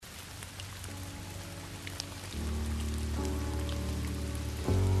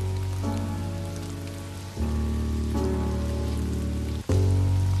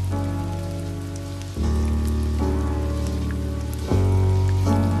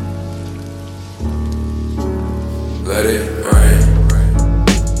Let it rain.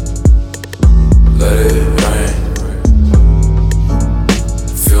 Let it rain.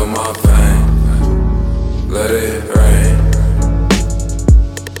 Feel my pain. Let it rain.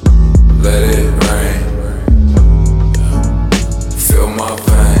 Let it rain. Feel my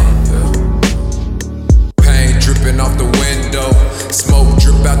pain. Pain dripping off the window. Smoke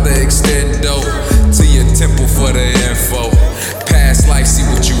drip out the extendo. To your temple for the info. Past life, see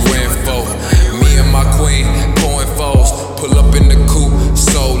what you in for. Me and my queen, pouring foes. Pull up in the coupe,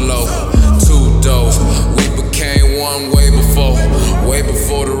 solo. 2 doors. We became one way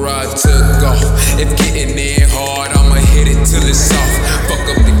before the ride took off. If getting in hard, I'ma hit it till it's off. Fuck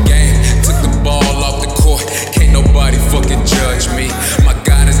up the game, took the ball off the court. Can't nobody fucking judge me. My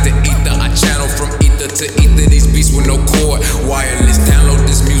God is the ether, I channel from ether to ether. These beats with no cord, wireless. Download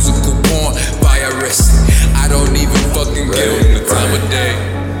this musical porn, virus. I don't even fucking give them the time of day.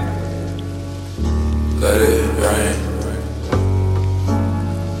 Let it rain.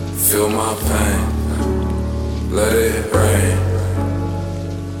 Feel my pain. Let it rain.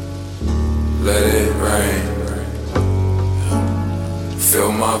 Let it rain.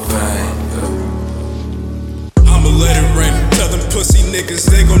 Feel my pain. I'ma let it rain. Tell them pussy niggas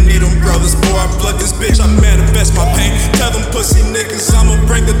they gon' need them brothers. Before I blood this bitch, I manifest my pain. Tell them pussy niggas I'ma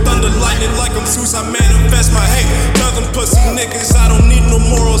bring the thunder lightning like I'm Zeus. I manifest my hate. Tell them pussy niggas I don't need no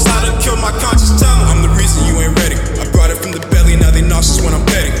morals. I done killed my conscience. Tell them I'm the reason you ain't ready. I brought it from the belly, now they nauseous when I'm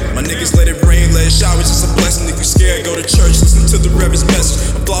petting. My niggas let it rain, let it shower, it's just a blessing. If you scared, go to church, listen to the Reverend's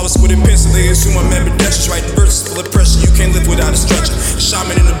message. I'm flawless with a pencil, they assume I'm ambidextrous. Writing verses full of pressure, you can't live without a structure.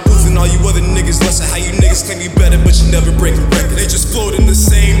 Shaman in the booth and all you other niggas lesson. How you niggas claim you better, but you never break a record. They just float in the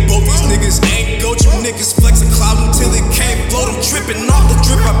same boat, these niggas ain't goat. You niggas flex a cloud until it can't float. I'm tripping off the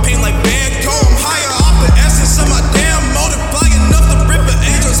drip, I paint like Bankhead. I'm higher off the essence of my damn motive. Fly enough to rip an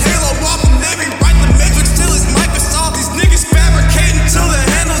angel's halo off and they rewrite the matrix till it's Microsoft. These niggas fabricating till the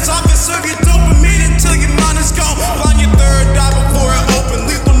handle's off and serve your dopamine until your mind is gone. Blind your third eye before it open.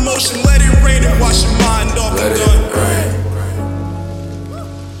 Lethal motion, let it rain and wash your mind off. Let it rain.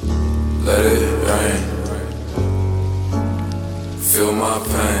 Let it rain. Feel my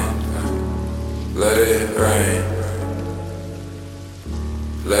pain. Let it rain.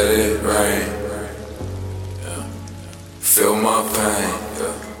 Let it rain. Feel my pain.